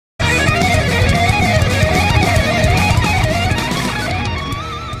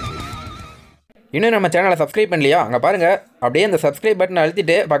இன்னும் நம்ம சேனலை சப்ஸ்கிரைப் பண்ணலையா? அங்கே பாருங்கள், அப்படியே அந்த சப்ஸ்கிரைப் பட்டனை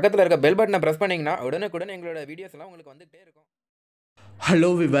அழுத்திட்டு பக்கத்தில் இருக்க பெல் பட்டனை ப்ரெஸ் பண்ணிங்கன்னா உடனுக்குடன் எங்களோட வீடியோஸ் எல்லாம் உங்களுக்கு வந்துகிட்டே இருக்கும். Hello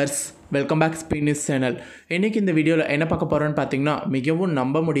viewers, welcome back ஸ்பீனிஸ் channel. இன்றைக்கி இந்த வீடியோவில் என்ன பார்க்க போகிறோன்னு பார்த்தீங்கன்னா, மிகவும்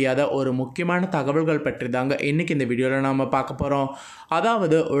நம்ப முடியாத ஒரு முக்கியமான தகவல்கள் பற்றி தாங்க இன்றைக்கி இந்த வீடியோவில் நாம் பார்க்க போகிறோம்.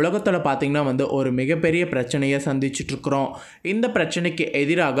 அதாவது உலகத்தில் பார்த்திங்கன்னா ஒரு மிகப்பெரிய பிரச்சனையை சந்திச்சிட்ருக்குறோம். இந்த பிரச்சனைக்கு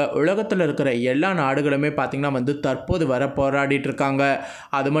எதிராக உலகத்தில் இருக்கிற எல்லா நாடுகளுமே பார்த்திங்கன்னா தற்போது வர போராடிட்டுருக்காங்க.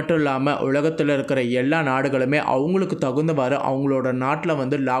 அது மட்டும் இல்லாமல் உலகத்தில் இருக்கிற எல்லா நாடுகளுமே அவங்களுக்கு தகுந்தவாறு அவங்களோட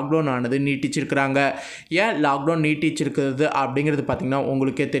நாட்டில் லாக்டவுன் ஆனது நீட்டிச்சிருக்கிறாங்க. ஏன் லாக்டவுன் நீட்டிச்சிருக்கிறது அப்படிங்கிறது பார்த்திங்கன்னா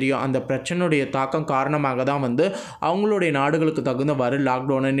உங்களுக்கே தெரியும். அந்த பிரச்சனையுடைய தாக்கம் காரணமாக தான் அவங்களுடைய நாடுகளுக்கு தகுந்தவாறு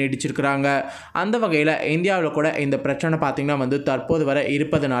லாக்டவுனை நீடிச்சிருக்கிறாங்க. அந்த வகையில் இந்தியாவில் கூட இந்த பிரச்சனை பார்த்திங்கன்னா தற்போது வர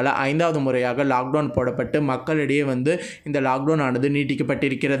இருப்பதனால 5வது முறையாக லாக்டவுன் போடப்பட்டு மக்களிடையே இந்த லாக்டவுன் ஆனது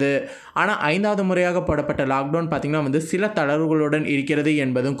நீட்டிக்கப்பட்டிருக்கிறது. ஆனால் 5வது முறையாக போடப்பட்ட லாக்டவுன் பார்த்திங்கன்னா சில தளர்வுகளுடன் இருக்கிறது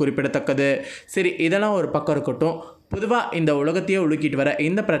என்பதும் குறிப்பிடத்தக்கது. சரி, இதெல்லாம் ஒரு பக்கம் இருக்கட்டும். பொதுவாக இந்த உலகத்தையே உலுக்கிட்டு வர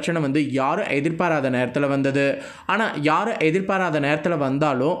இந்த பிரச்சனை யாரும் எதிர்பாராத நேரத்தில் வந்தது. ஆனால் யாரும் எதிர்பாராத நேரத்தில்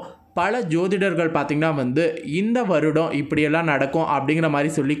வந்தாலும் பல ஜோதிடர்கள் பார்த்திங்கன்னா இந்த வருடம் இப்படியெல்லாம் நடக்கும் அப்படிங்கிற மாதிரி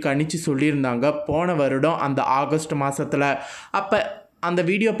சொல்லி கணிச்சு சொல்லியிருந்தாங்க போன வருடம் அந்த ஆகஸ்ட் மாதத்தில். அப்போ அந்த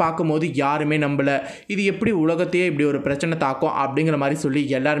வீடியோ பார்க்கும்போது யாருமே நம்பலை. இது எப்படி உலகத்தையே இப்படி ஒரு பிரச்சனை தாக்கும் அப்படிங்கிற மாதிரி சொல்லி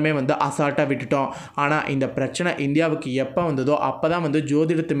எல்லாருமே அசால்ட்டாக விட்டுட்டோம். ஆனால் இந்த பிரச்சனை இந்தியாவுக்கு எப்போ வந்ததோ அப்போ தான்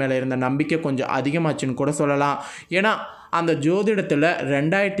ஜோதிடத்து மேலே இருந்த நம்பிக்கை கொஞ்சம் அதிகமாச்சுன்னு கூட சொல்லலாம். ஏன்னா அந்த ஜோதிடத்தில்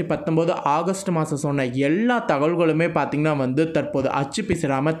 2019 ஆகஸ்ட் மாதம் சொன்ன எல்லா தகவல்களுமே பார்த்திங்கன்னா தற்போது அச்சு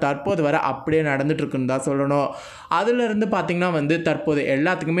பிசறாமல் தற்போது வர அப்படியே நடந்துகிட்ருக்குன்னு தான் சொல்லணும். அதிலிருந்து பார்த்திங்கன்னா தற்போது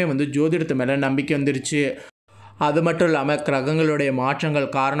எல்லாத்துக்குமே ஜோதிடத்து மேலே நம்பிக்கை வந்துருச்சு. அது மட்டும் இல்லாமல் கிரகங்களுடைய மாற்றங்கள்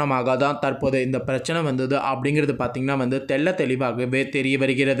காரணமாக தான் தற்போது இந்த பிரச்சனை வந்தது அப்படிங்கிறது பார்த்திங்கன்னா தெள்ள தெளிவாகவே தெரிய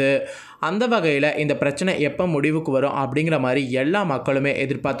வருகிறது. அந்த வகையில் இந்த பிரச்சனை எப்போ முடிவுக்கு வரும் அப்படிங்கிற மாதிரி எல்லா மக்களுமே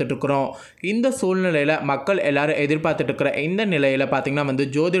எதிர்பார்த்துட்ருக்குறோம். இந்த சூழ்நிலையில் மக்கள் எல்லாரும் எதிர்பார்த்துட்ருக்கிற இந்த நிலையில் பார்த்திங்கன்னா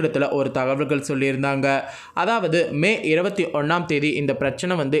ஜோதிடத்தில் ஒரு தகவல்கள் சொல்லியிருந்தாங்க. அதாவது மே 21ஆம் தேதி இந்த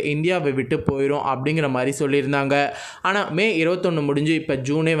பிரச்சனை இந்தியாவை விட்டு போயிடும் அப்படிங்கிற மாதிரி சொல்லியிருந்தாங்க. ஆனால் மே 21 முடிஞ்சு இப்போ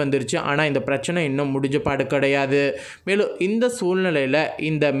ஜூனே வந்துருச்சு. ஆனால் இந்த பிரச்சனை இன்னும் முடிஞ்ச பாடு கிடையாது. மேலும் இந்த சூழ்நிலையில்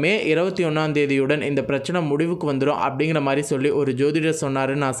இந்த மே 21ஆம் தேதியுடன் இந்த பிரச்சனை முடிவுக்கு வந்துடும் அப்படிங்கிற மாதிரி சொல்லி ஒரு ஜோதிடர்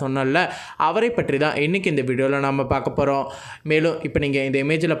சொன்னார். நான் சொன்னல, அவரை பற்றி தான் இன்றைக்கி இந்த வீடியோவில் நாம் பார்க்க போகிறோம். மேலும் இப்போ நீங்கள் இந்த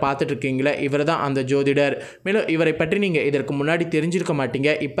இமேஜில் பார்த்துட்ருக்கீங்களே, இவர் தான் அந்த ஜோதிடர். மேலும் இவரை பற்றி நீங்கள் இதற்கு முன்னாடி தெரிஞ்சிருக்க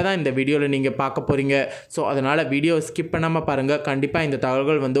மாட்டீங்க. இப்போ தான் இந்த வீடியோவில் நீங்கள் பார்க்க போகிறீங்க. ஸோ அதனால் வீடியோவை ஸ்கிப் பண்ணாமல் பாருங்கள். கண்டிப்பாக இந்த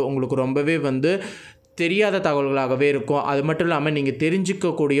தகவல்கள் உங்களுக்கு ரொம்பவே தெரியாத தகவல்களாகவே இருக்கும். அது மட்டும் இல்லாமல் நீங்கள்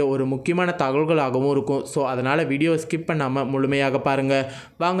தெரிஞ்சிக்கக்கூடிய ஒரு முக்கியமான தகவல்களாகவும் இருக்கும். ஸோ அதனால் வீடியோவை ஸ்கிப் பண்ணாமல் முழுமையாக பாருங்கள்.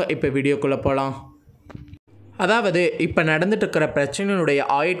 வாங்க இப்போ வீடியோக்குள்ளே போகலாம். அதாவது இப்போ நடந்துட்டு இருக்கிற பிரச்சனையுடைய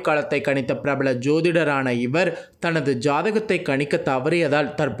ஆயுட்காலத்தை கணித்த பிரபல ஜோதிடரான இவர் தனது ஜாதகத்தை கணிக்க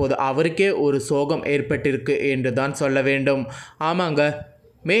தவறியதால் தற்போது அவருக்கே ஒரு சோகம் ஏற்பட்டிருக்கு என்று தான் சொல்ல வேண்டும். ஆமாங்க,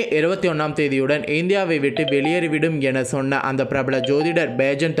 மே 21ஆம் தேதியுடன் இந்தியாவை விட்டு வெளியேறிவிடும் என சொன்ன அந்த பிரபல ஜோதிடர்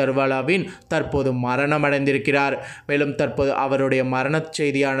பேஜன் தர்வாலாவின் தற்போது மரணம் அடைந்திருக்கிறார். மேலும் தற்போது அவருடைய மரண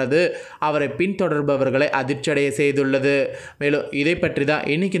செய்தியானது அவரை பின்தொடர்பவர்களை அதிர்ச்சியடைய செய்துள்ளது. மேலும் இதை பற்றி தான்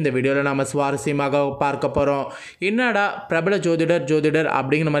இன்றைக்கி இந்த வீடியோவில் நாம் சுவாரஸ்யமாக பார்க்க போகிறோம். என்னடா பிரபல ஜோதிடர்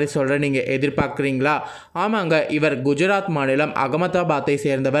அப்படிங்கிற மாதிரி சொல்கிற நீங்கள் எதிர்பார்க்குறீங்களா? ஆமாங்க, இவர் குஜராத் மாநிலம் அகமதாபாத்தை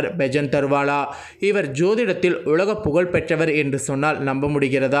சேர்ந்தவர் பெஜன் தர்வாலா. இவர் ஜோதிடத்தில் உலக புகழ் பெற்றவர் என்று சொன்னால் நம்ப முடியும்.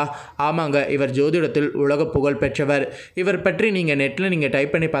 ஆமாங்க, இவர் ஜோதிடத்தில் உலக புகழ் பெற்றவர். இவர் பற்றி நீங்கள் நெட்டில் நீங்கள்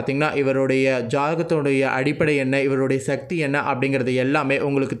டைப் பண்ணி பார்த்தீங்கன்னா இவருடைய ஜாதகத்துடைய அடிப்படை என்ன, இவருடைய சக்தி என்ன அப்படிங்கிறது எல்லாமே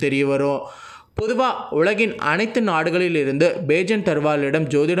உங்களுக்கு தெரிய வரும். பொதுவாக உலகின் அனைத்து நாடுகளில் இருந்து பேஜன்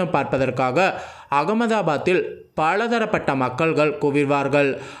தர்வாலிடம் ஜோதிடம் பார்ப்பதற்காக அகமதாபாத்தில் பலதரப்பட்ட மக்கள்கள் குவிவார்கள்.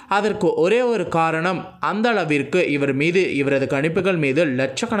 அதற்கு ஒரே ஒரு காரணம், அந்த அளவிற்கு இவர் மீது இவரது கணிப்புகள் மீது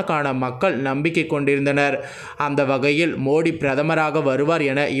லட்சக்கணக்கான மக்கள் நம்பிக்கை கொண்டிருந்தனர். அந்த வகையில் மோடி பிரதமராக வருவார்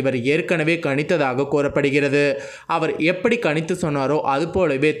என இவர் ஏற்கனவே கணித்ததாக கூறப்படுகிறது. அவர் எப்படி கணித்து சொன்னாரோ அது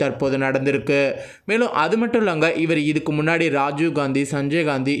போலவே தற்போது நடந்திருக்கு. மேலும் அது மட்டும் இல்லைங்க, இவர் இதுக்கு முன்னாடி ராஜீவ் காந்தி, சஞ்சய்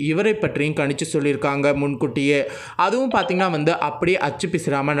காந்தி இவரை பற்றியும் கணிச்சு சொல்லியிருக்காங்க முன்கூட்டியே. அதுவும் பார்த்திங்கன்னா அப்படியே அச்சு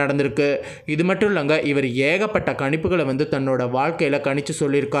பிசிறாமல் நடந்திருக்கு. இது மட்டும் இல்லைங்க, இவர் ஏகப்பட்ட கணிப்புகளை தன்னோட வாழ்க்கையில் கணிச்சு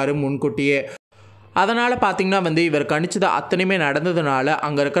சொல்லியிருக்காரு முன்கூட்டியே. அதனால் பார்த்திங்கன்னா இவர் கணிச்சது அத்தனையுமே நடந்ததுனால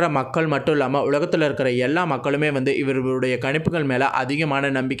அங்கே இருக்கிற மக்கள் மட்டும் இல்லாமல் உலகத்தில் இருக்கிற எல்லா மக்களுமே இவருடைய கணிப்புகள் மேலே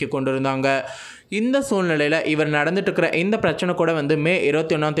அதிகமான நம்பிக்கை கொண்டிருந்தாங்க. இந்த சூழ்நிலையில் இவர் நடந்துட்டு இருக்கிற இந்த பிரச்சனை கூட வந்து மே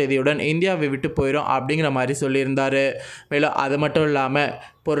 21ஆம் தேதியுடன் இந்தியாவை விட்டு போயிடும் அப்படிங்கிற மாதிரி சொல்லியிருந்தார். மேலும் அது மட்டும் இல்லாமல்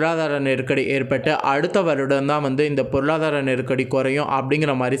பொருளாதார நெருக்கடி ஏற்பட்டு அடுத்த வருடம் தான் வந்து இந்த பொருளாதார நெருக்கடி குறையும்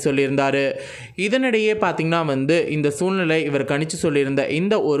அப்படிங்கிற மாதிரி சொல்லியிருந்தார். இதனிடையே பார்த்திங்கன்னா வந்து இந்த சூழ்நிலை இவர் கணிச்சு சொல்லியிருந்த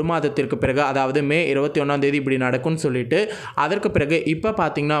இந்த ஒரு மாதத்திற்கு பிறகு, அதாவது மே 21ஆம் தேதி இப்படி நடக்கும்னு சொல்லிட்டு அதற்கு பிறகு இப்போ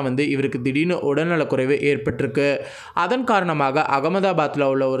பார்த்திங்கன்னா வந்து இவருக்கு திடீர்னு உடல்நலக்குறைவு ஏற்பட்டிருக்கு. அதன் காரணமாக அகமதாபாத்தில்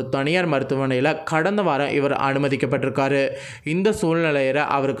உள்ள ஒரு தனியார் மருத்துவமனையில் கடந்த வாரம் இவர் அனுமதிக்கப்பட்டிருக்காரு. இந்த சூழ்நிலையில்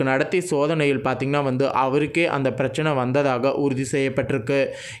அவருக்கு நடத்திய சோதனையில் பார்த்திங்கன்னா வந்து அவருக்கே அந்த பிரச்சனை வந்ததாக உறுதி செய்யப்பட்டிருக்கு.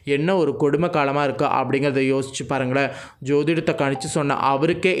 என்ன ஒரு கொடுமை காலமாக இருக்குது அப்படிங்கிறத யோசிச்சு பாருங்களேன். ஜோதிடத்தை கணிச்சு சொன்ன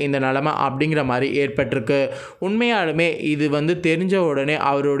அவருக்கே இந்த நிலைமை அப்படிங்கிற மாதிரி ஏற்பட்டிருக்கு. உண்மையாலுமே இது வந்து தெரிஞ்ச உடனே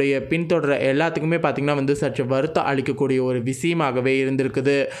அவருடைய பின்தொடர எல்லாத்துக்குமே பார்த்திங்கன்னா வந்து சற்று வருத்தம் அளிக்கக்கூடிய ஒரு விஷயமாகவே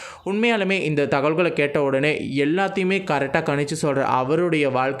இருந்திருக்குது. உண்மையாலுமே இந்த தகவல்களை கேட்ட உடனே எல்லாத்தையுமே கரெக்டாக கணிச்சு சொல்கிற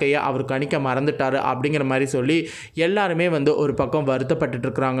அவருடைய வாழ்க்கையை அவர் கணிக்க மறந்துட்டார் அப்படிங்கிற மாதிரி சொல்லி எல்லாருமே வந்து ஒரு பக்கம் வருத்தப்பட்டு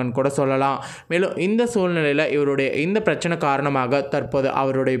இருக்கிறாங்கன்னு கூட சொல்லலாம். மேலும் இந்த சூழ்நிலையில் இவருடைய இந்த பிரச்சனை காரணமாக தற்போது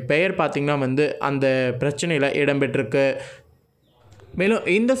அவருடைய பெயர் பார்த்திங்கன்னா வந்து அந்த பிரச்சனையில் இடம்பெற்றிருக்கு. மேலும்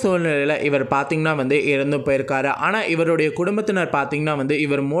இந்த சூழ்நிலையில் இவர் பார்த்திங்கன்னா வந்து இறந்து போயிருக்காரு. ஆனால் இவருடைய குடும்பத்தினர் பார்த்திங்கன்னா வந்து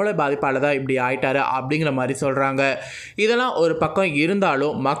இவர் மூளை பாதிப்பால் தான் இப்படி ஆயிட்டாரு அப்படிங்கிற மாதிரி சொல்கிறாங்க. இதெல்லாம் ஒரு பக்கம்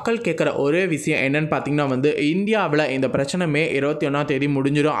இருந்தாலும் மக்கள் கேட்குற ஒரே விஷயம் என்னன்னு பார்த்திங்கன்னா வந்து இந்தியாவில் இந்த பிரச்சனை மே 21ஆம் தேதி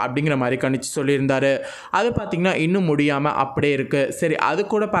முடிஞ்சிடும் அப்படிங்கிற மாதிரி கணிச்சு சொல்லியிருந்தார். அது பார்த்திங்கன்னா இன்னும் முடியாமல் அப்படியே இருக்குது. சரி, அது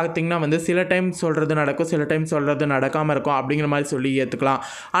கூட பார்த்திங்கன்னா வந்து சில டைம் சொல்கிறது நடக்கும், சில டைம் சொல்கிறது நடக்காமல் இருக்கும் அப்படிங்கிற மாதிரி சொல்லி ஏற்றுக்கலாம்.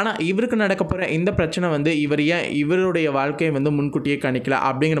 ஆனால் இவருக்கு நடக்க போகிற இந்த பிரச்சனை வந்து இவர் ஏன் இவருடைய வாழ்க்கையை வந்து முன்கூட்டியே கணிக்கல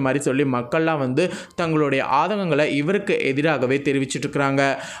அப்படிங்கிற மாதிரி சொல்லி மக்கள்லாம் வந்து தங்களுடைய ஆதங்கங்களை இவருக்கு எதிராகவே தெரிவிச்சிட்டு இருக்கிறாங்க.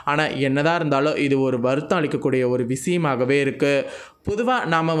 ஆனால் என்னதான் இருந்தாலும் இது ஒரு வருத்தம் அளிக்கக்கூடிய ஒரு விஷயமாகவே இருக்குது. பொதுவாக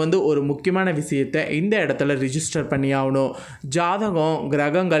நாம் வந்து ஒரு முக்கியமான விஷயத்தை இந்த இடத்துல ரிஜிஸ்டர் பண்ணி ஆகணும். ஜாதகம்,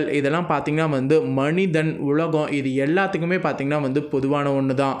 கிரகங்கள் இதெல்லாம் பார்த்திங்கன்னா வந்து மனிதன், உலகம் இது எல்லாத்துக்குமே பார்த்திங்கன்னா வந்து பொதுவான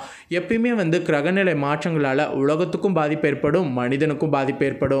ஒன்று தான். எப்பயுமே வந்து கிரகநிலை மாற்றங்களால் உலகத்துக்கும் பாதிப்பு ஏற்படும், மனிதனுக்கும் பாதிப்பு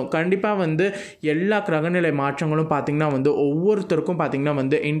ஏற்படும். கண்டிப்பாக வந்து எல்லா கிரகநிலை மாற்றங்களும் பார்த்திங்கன்னா வந்து ஒவ்வொருத்தருக்கும் பார்த்திங்கன்னா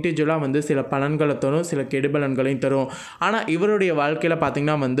வந்து இண்டிவிஜுவலாக வந்து சில பலன்களை தரும், சில கெடுபலன்களையும் தரும். ஆனால் இவருடைய வாழ்க்கையில்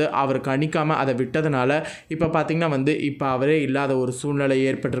பார்த்திங்கன்னா வந்து அவர் கணிக்காமல் அதை விட்டதுனால இப்போ பார்த்திங்கன்னா வந்து இப்போ அவரே இல்லாத ஒரு சூழ்நிலை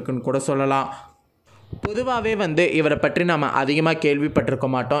ஏற்பட்டிருக்குன்னு கூட சொல்லலாம். பொதுவாகவே வந்து இவரை பற்றி நம்ம அதிகமாக கேள்விப்பட்டிருக்க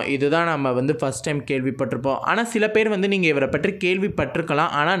மாட்டோம். இதுதான் நம்ம வந்து ஃபஸ்ட் டைம் கேள்விப்பட்டிருப்போம். ஆனால் சில பேர் வந்து நீங்கள் இவரை பற்றி கேள்விப்பட்டிருக்கலாம்,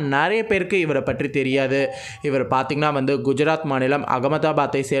 ஆனால் நிறைய பேருக்கு இவரை பற்றி தெரியாது. இவர் பார்த்திங்கன்னா வந்து குஜராத் மாநிலம்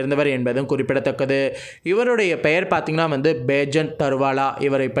அகமதாபாத்தை சேர்ந்தவர் என்பதும் குறிப்பிடத்தக்கது. இவருடைய பெயர் பார்த்திங்கன்னா வந்து பேஜன் தருவாலா.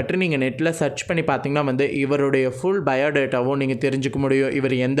 இவரை பற்றி நீங்கள் நெட்டில் சர்ச் பண்ணி பார்த்திங்கன்னா வந்து இவருடைய ஃபுல் பயோடேட்டாவும் நீங்கள் தெரிஞ்சுக்க முடியும்.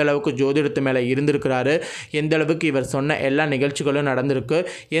 இவர் எந்த அளவுக்கு ஜோதிடத்து மேலே இருந்திருக்கிறாரு, எந்த அளவுக்கு இவர் சொன்ன எல்லா நிகழ்ச்சிகளும் நடந்திருக்கு,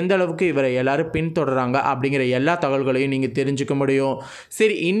 எந்த அளவுக்கு இவரை எல்லாரும் பின்தொடர்றாங்க அப்படிங்கிற எல்லா தகவல்களையும் நீங்கள் தெரிஞ்சுக்க முடியும்.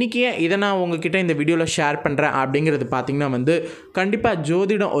 சரி, இன்றைக்கே இதை நான் உங்ககிட்ட இந்த வீடியோவில் ஷேர் பண்ணுறேன் அப்படிங்கிறது பார்த்திங்கன்னா வந்து கண்டிப்பாக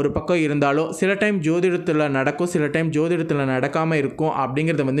ஜோதிடம் ஒரு பக்கம் இருந்தாலும் சில டைம் ஜோதிடத்தில் நடக்கும், சில டைம் ஜோதிடத்தில் நடக்காமல் இருக்கும்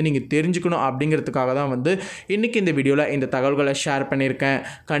அப்படிங்கிறத வந்து நீங்கள் தெரிஞ்சுக்கணும் அப்படிங்கிறதுக்காக தான் வந்து இன்றைக்கி இந்த வீடியோவில் இந்த தகவல்களை ஷேர் பண்ணியிருக்கேன்.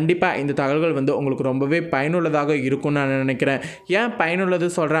 கண்டிப்பாக இந்த தகவல்கள் வந்து உங்களுக்கு ரொம்பவே பயனுள்ளதாக இருக்கும்னு நான் நினைக்கிறேன். ஏன் பயனுள்ளது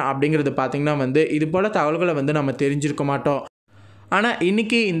சொல்கிறேன் அப்படிங்கிறது பார்த்திங்கன்னா வந்து இது போல் தகவல்களை வந்து நம்ம தெரிஞ்சிருக்க மாட்டோம். ஆனால்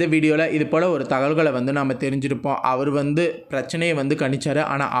இன்றைக்கி இந்த வீடியோவில் இது போல் ஒரு தகவல்களை வந்து நம்ம தெரிஞ்சிருப்போம். அவர் வந்து பிரச்சனையை வந்து கணிச்சார்,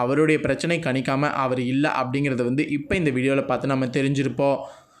 ஆனால் அவருடைய பிரச்சனை கணிக்காமல் அவர் இல்லை அப்படிங்கிறத வந்து இப்போ இந்த வீடியோவில் பார்த்து நம்ம தெரிஞ்சிருப்போம்.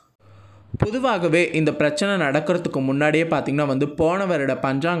 பொதுவாகவே இந்த பிரச்சனை நடக்கிறதுக்கு முன்னாடியே பார்த்திங்கன்னா வந்து போன வருட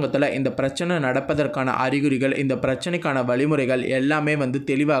பஞ்சாங்கத்தில் இந்த பிரச்சனை நடப்பதற்கான அறிகுறிகள், இந்த பிரச்சனைக்கான வழிமுறைகள் எல்லாமே வந்து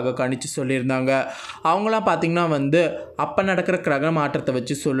தெளிவாக கணிச்சு சொல்லியிருந்தாங்க. அவங்களாம் பார்த்திங்கன்னா வந்து அப்போ நடக்கிற கிரக மாற்றத்தை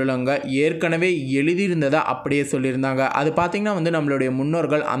வச்சு சொல்லலைங்க, ஏற்கனவே எழுதியிருந்ததை அப்படியே சொல்லியிருந்தாங்க. அது பார்த்திங்கன்னா வந்து நம்மளுடைய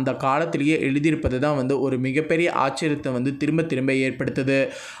முன்னோர்கள் அந்த காலத்திலேயே எழுதியிருப்பது தான் வந்து ஒரு மிகப்பெரிய ஆச்சரியத்தை வந்து திரும்ப திரும்ப ஏற்படுத்துது.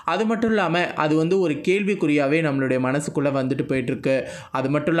 அது மட்டும் இல்லாமல் அது வந்து ஒரு கேள்விக்குறியாகவே நம்மளுடைய மனசுக்குள்ளே வந்துட்டு போயிட்டுருக்கு. அது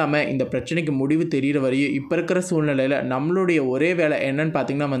மட்டும் இல்லாமல் இந்த பிரச்சனைக்கு முடிவு தெரிகிற வரையும் இப்போ இருக்கிற சூழ்நிலையில் நம்மளுடைய ஒரே வேலை என்னன்னு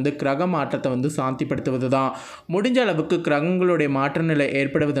பார்த்திங்கன்னா வந்து கிரக மாற்றத்தை வந்து சாந்திப்படுத்துவது தான். முடிஞ்ச அளவுக்கு கிரகங்களுடைய மாற்ற நிலை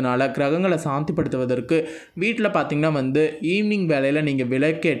ஏற்படுவதனால கிரகங்களை சாந்திப்படுத்துவதற்கு வீட்டில் பார்த்திங்கன்னா வந்து ஈவினிங் வேலையில் நீங்கள்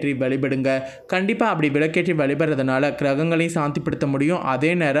விளக்கேற்றி வழிபடுங்க. கண்டிப்பாக அப்படி விளக்கேற்றி வழிபடுறதுனால கிரகங்களையும் சாந்திப்படுத்த முடியும்,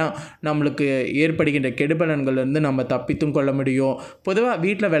 அதே நேரம் நம்மளுக்கு ஏற்படுகின்ற கெடுபலன்கள்லேருந்து நம்ம தப்பித்தும் கொள்ள முடியும். பொதுவாக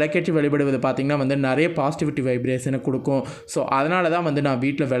வீட்டில் விளக்கேற்றி வழிபடுவது பார்த்திங்கன்னா வந்து நிறைய பாசிட்டிவிட்டி வைப்ரேஷனை கொடுக்கும். ஸோ அதனால தான் வந்து நான்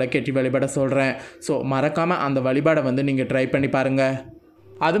வீட்டில் விளக்கேற்றி வழிபட சொல்கிறேன். ஸோ மறக்காமல் அந்த வழிபாடை வந்து நீங்கள் ட்ரை பண்ணி பாருங்கள்.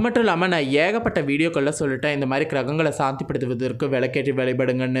 அது மட்டும் இல்லாமல் நான் ஏகப்பட்ட வீடியோக்களில் சொல்லிட்டேன் இந்த மாதிரி கிரகங்களை சாந்திப்படுத்துவதற்கு விளக்கேற்றி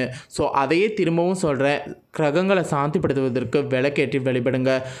வழிபடுங்கன்னு. ஸோ அதையே திரும்பவும் சொல்கிறேன், கிரகங்களை சாந்திப்படுத்துவதற்கு விளக்கேற்றி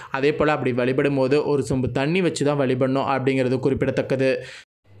வழிபடுங்க. அதே போல் அப்படி வழிபடும் போது ஒரு சொம்பு தண்ணி வச்சு தான் வழிபடணும் அப்படிங்கிறது குறிப்பிடத்தக்கது.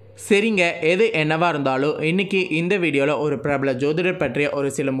 சரிங்க, எது என்னவா இருந்தாலும் இன்றைக்கி இந்த வீடியோவில் ஒரு பிரபல ஜோதிடர் பற்றிய ஒரு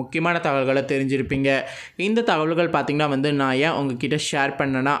சில முக்கியமான தகவல்களை தெரிஞ்சிருப்பீங்க. இந்த தகவல்கள் பார்த்திங்கன்னா நான் ஏன் உங்ககிட்ட ஷேர்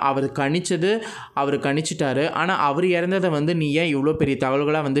பண்ணேன்னா, அவர் கணிச்சிட்டாரு. ஆனால் அவர் இறந்ததை நீ ஏன் இவ்வளோ பெரிய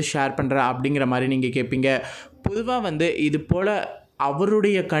தகவல்களாக ஷேர் பண்ணுற அப்படிங்கிற மாதிரி நீங்கள் கேட்பீங்க. பொதுவாக இது போல்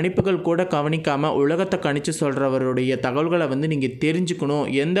அவருடைய கணிப்புகள் கூட கவனிக்காமல் உலகத்தை கணிச்சு சொல்கிறவருடைய தகவல்களை நீங்கள் தெரிஞ்சுக்கணும்.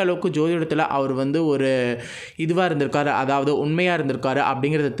 எந்த அளவுக்கு ஜோதிடத்தில் அவர் ஒரு இதுவாக இருந்திருக்காரு, அதாவது உண்மையாக இருந்திருக்காரு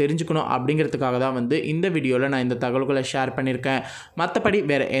அப்படிங்கிறத தெரிஞ்சுக்கணும் அப்படிங்கிறதுக்காக தான் இந்த வீடியோவில் நான் இந்த தகவல்களை ஷேர் பண்ணியிருக்கேன். மற்றபடி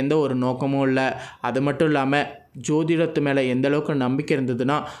வேறு எந்த ஒரு நோக்கமும் இல்லை. அது மட்டும் இல்லாமல் ஜோதிடத்து மேலே எந்த அளவுக்கு நம்பிக்கை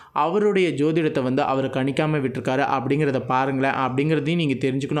இருந்ததுன்னா அவருடைய ஜோதிடத்தை அவர் கணிக்காமல் விட்டுருக்காரு அப்படிங்கிறத பாருங்களேன். அப்படிங்கிறதையும் நீங்கள்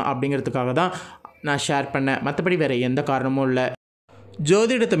தெரிஞ்சுக்கணும் அப்படிங்கிறதுக்காக தான் நான் ஷேர் பண்ணேன். மற்றபடி வேறு எந்த காரணமும் இல்லை.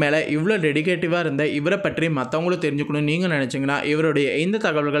 ஜோதிடத்து மேலே இவ்வளோ டெடிகேட்டிவாக இருந்த இவரை பற்றி மற்றவங்களும் தெரிஞ்சுக்கணும் நீங்கள் நினச்சிங்கன்னா இவருடைய இந்த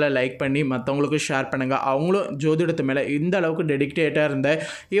தகவல்களை லைக் பண்ணி மற்றவங்களுக்கும் ஷேர் பண்ணுங்கள். அவங்களும் ஜோதிடத்து மேலே இந்த அளவுக்கு டெடிகேட்டாக இருந்த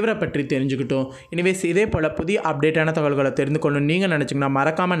இவரை பற்றி தெரிஞ்சுக்கிட்டோம். இனிவேஸ் இதே போல் புதிய அப்டேட்டான தகவல்களை தெரிந்து கொள்ளணும் நீங்கள் நினச்சிங்கன்னா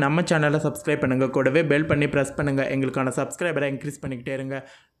மறக்காமல் நம்ம சேனலை சப்ஸ்கிரைப் பண்ணுங்கள். கூடவே பெல் பண்ணி ப்ரெஸ் பண்ணுங்கள். எங்களுக்கான சப்ஸ்கிரைபரை இன்க்ரீஸ் பண்ணிக்கிட்டே இருங்க.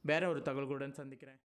 வேறு ஒரு தகவல்களுடன் சந்திக்கிறேன்.